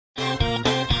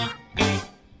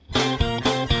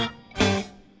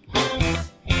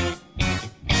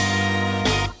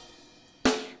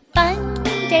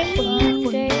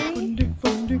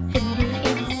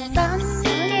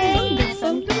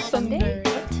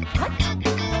What?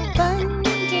 Fun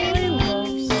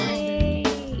day.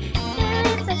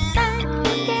 It's a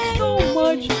Sunday. So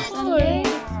much fun.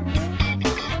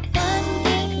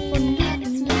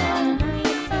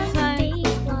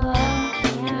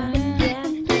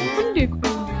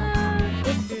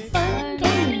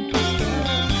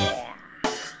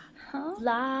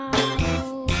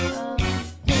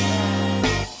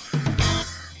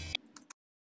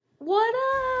 What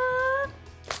up?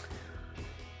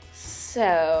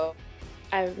 So,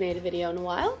 I haven't made a video in a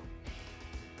while.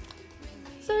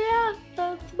 So yeah,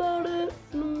 that's about it.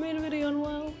 I haven't made a video in a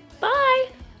while. Bye!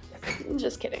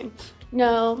 Just kidding.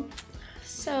 No.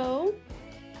 So,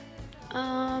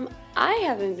 I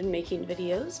haven't been making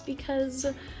videos because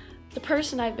the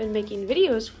person I've been making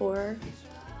videos for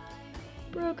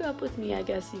broke up with me, I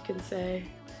guess you can say.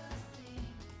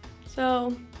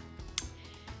 So,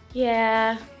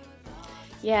 yeah,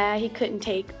 he couldn't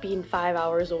take being 5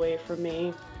 hours away from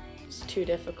me. It's too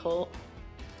difficult.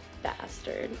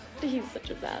 Bastard. He's such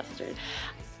a bastard.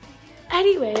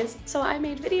 Anyways, so I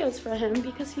made videos for him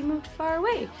because he moved far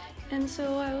away. And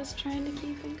so I was trying to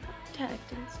keep in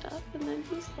contact and stuff. And then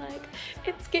he's like,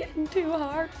 it's getting too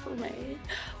hard for me.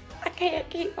 I can't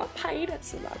keep my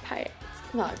penis in my pants.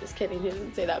 No, I'm just kidding. He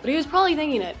didn't say that. But he was probably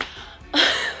thinking it.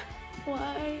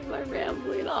 Why am I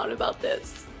rambling on about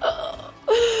this?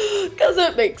 Because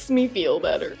it makes me feel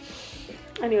better.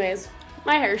 Anyways,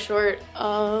 my hair's short.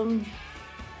 I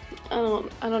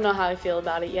don't know how I feel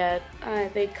about it yet.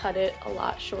 They cut it a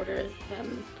lot shorter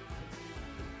than,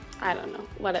 I don't know,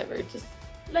 whatever. Just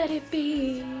let it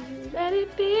be, let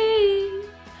it be.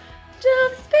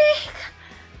 Don't speak,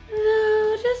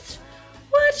 no, just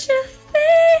what you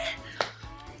think.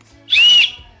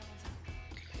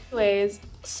 Anyways,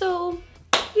 so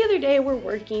the other day we're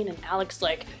working and Alec's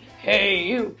like, Hey,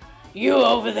 you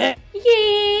over there.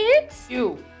 yes.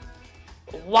 You.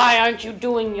 Why aren't you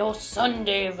doing your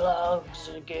Sunday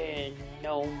vlogs again?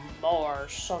 No more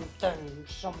something.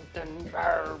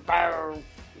 Brr, brr.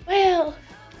 Well,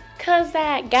 'cause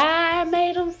that guy I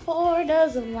made them for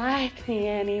doesn't like me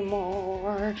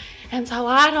anymore. And so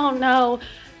I don't know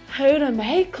who to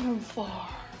make them for.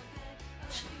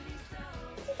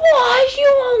 Why, you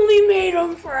only made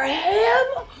them for him?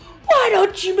 Why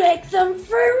don't you make them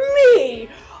for me?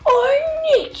 Or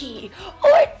Nikki?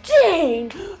 Or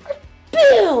Dane? Or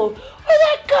Bill? Or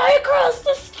that guy across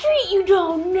the street you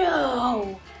don't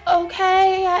know?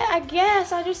 Okay, I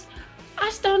guess. I just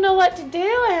don't know what to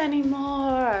do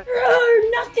anymore.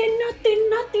 Nothing.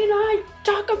 I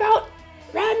talk about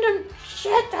random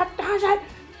shit that doesn't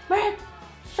make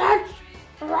sense.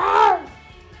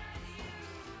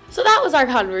 So that was our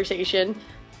conversation.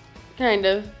 Kind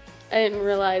of. I didn't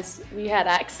realize we had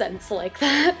accents like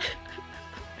that.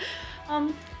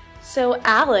 So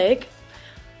Alec,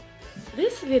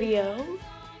 this video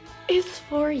is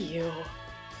for you.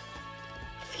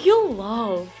 Feel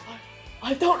love.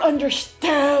 I don't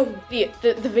understand. The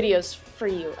video's for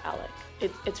you, Alec.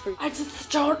 It's for you. I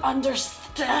just don't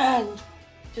understand.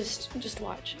 Just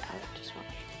watch, Alec, just watch.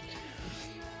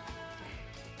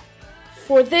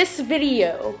 For this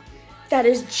video that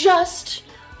is just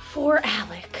for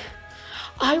Alec,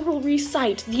 I will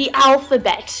recite the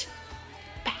alphabet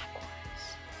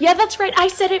backwards. Yeah, that's right, I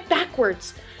said it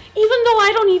backwards. Even though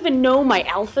I don't even know my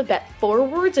alphabet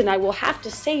forwards, and I will have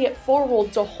to say it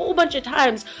forwards a whole bunch of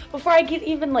times before I get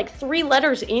even like 3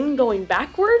 letters in going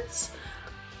backwards,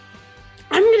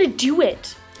 I'm gonna do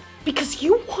it because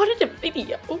you wanted a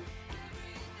video.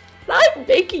 I'm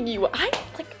making you.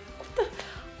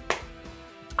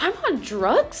 I'm on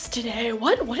drugs today.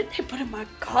 What did they put in my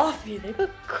coffee? They put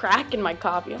crack in my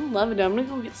coffee. I'm loving it. I'm gonna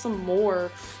go get some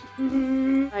more.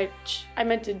 I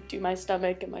meant to do my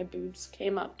stomach and my boobs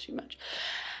came up too much.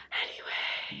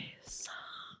 Anyways,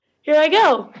 here I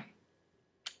go.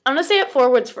 I'm gonna say it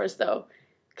forwards first though,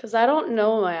 because I don't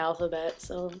know my alphabet.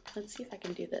 So let's see if I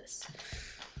can do this.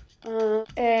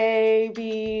 A,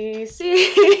 B,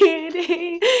 C,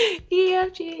 D, E,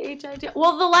 F, G, H, I, J.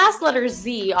 Well, the last letter is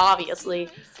Z, obviously.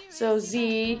 So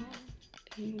Z,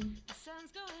 K,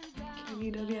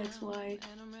 W, X, Y.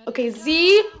 Okay,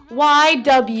 Z, Y,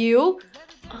 W.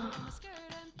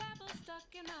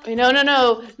 Wait,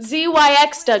 no. Z, Y,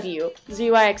 X, W. Z,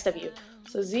 Y, X, W.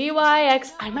 So Z, Y,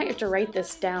 X. I might have to write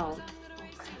this down.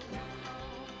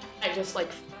 I just,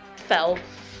 like, fell.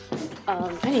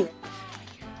 Anyway.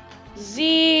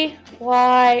 Z,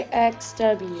 Y, X,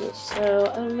 W. So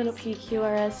I'm gonna P, Q,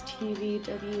 R, S, T, V,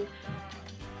 W,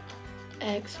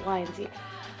 X, Y, and Z.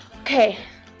 Okay.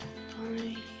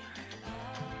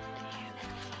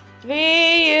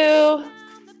 V, U,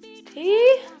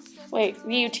 T? Wait,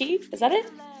 V, U, T? Is that it?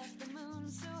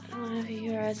 V,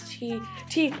 U, R, S, T,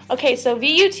 T. Okay, so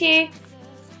V-U-T.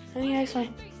 X, Y.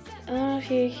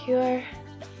 P, Q, R.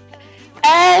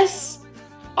 S,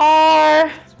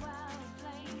 R,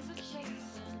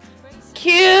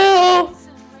 Q,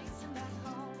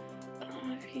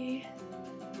 P,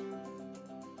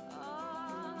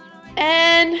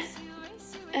 N,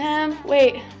 M,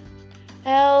 wait,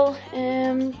 L,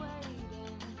 M,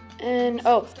 N,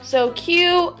 O. So Q,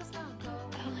 L,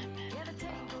 M, N,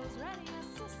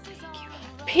 O,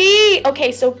 P,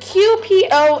 okay, so Q, P,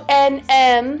 O, N,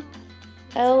 M,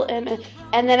 L, M, N,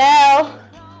 and then L,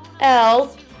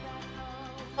 L.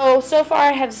 So far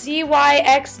I have Z, Y,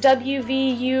 X, W,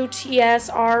 V, U, T, S,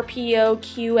 R, P, O,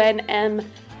 Q, N, M,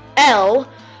 L.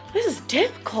 This is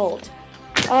difficult.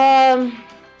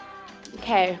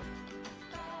 Okay.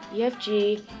 E, F,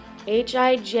 G, H,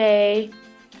 I, J,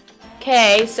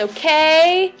 K. So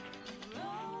K,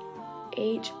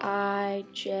 H, I,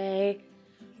 J.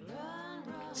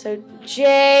 So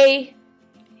J,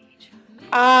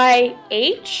 I,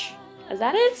 H. Is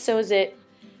that it? So is it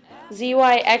Z,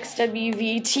 Y, X, W,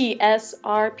 V, T, S,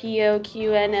 R, P, O,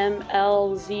 Q, N, M,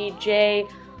 L, Z, J,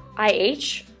 I,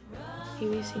 H? A,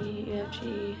 B, C, D, E, F,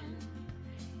 G,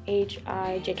 H,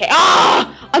 I, J, K.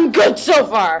 Ah! I'm good so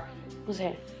far! What's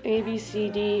that? A, B, C,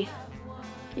 D,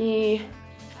 E,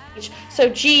 H. So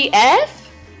G,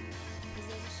 F?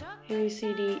 A, B,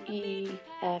 C, D, E,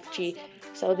 F, G.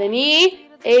 So then E,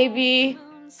 A, B,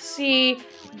 C,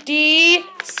 D,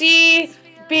 C,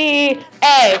 B,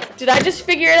 A. Did I just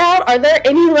figure it out? Are there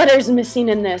any letters missing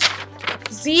in this?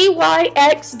 Z, Y,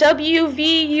 X, W,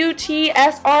 V, U, T,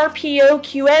 S, R, P, O,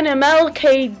 Q, N, M, L,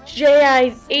 K, J,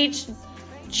 I, H,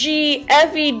 G,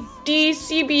 F, E, D,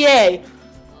 C, B, A.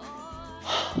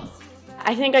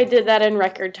 I think I did that in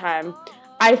record time.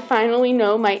 I finally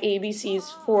know my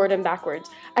ABCs forward and backwards.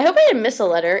 I hope I didn't miss a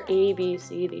letter. A, B,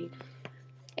 C, D,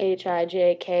 H, I,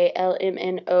 J, K, L, M,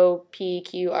 N, O, P,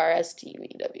 Q, R, S, T,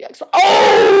 V, W, X, Y.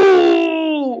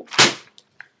 Oh!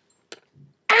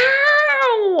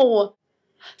 Ow!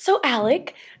 So,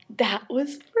 Alec, that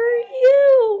was for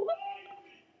you.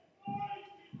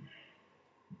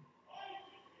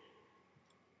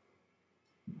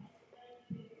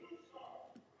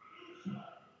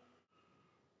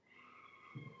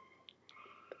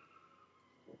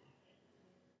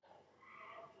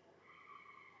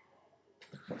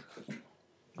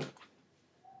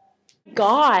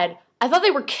 God, I thought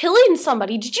they were killing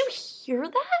somebody. Did you hear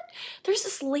that? There's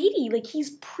this lady, like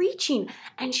he's preaching,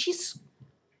 and she's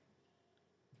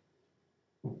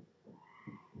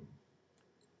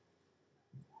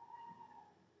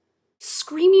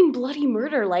screaming bloody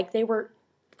murder like they were,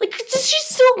 like she's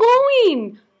still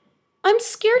going. I'm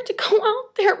scared to go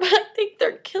out there, but I think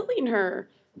they're killing her.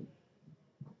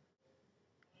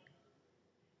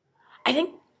 I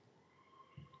think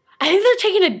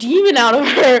they're taking a demon out of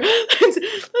her.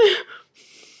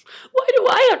 Why do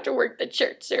I have to work the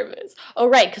church service? Oh,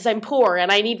 right, because I'm poor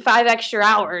and I need 5 extra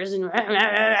hours. And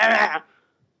that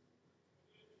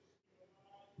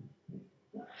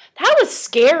was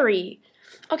scary.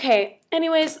 Okay,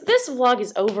 anyways, this vlog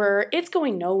is over. It's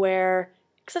going nowhere.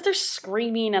 Except they're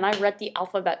screaming and I read the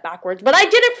alphabet backwards. But I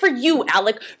did it for you,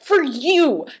 Alec. For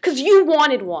you. Because you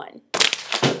wanted one.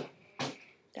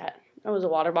 That was a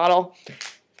water bottle.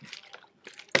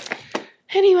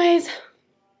 Anyways,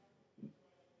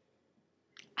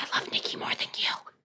 I love Nikki more than you.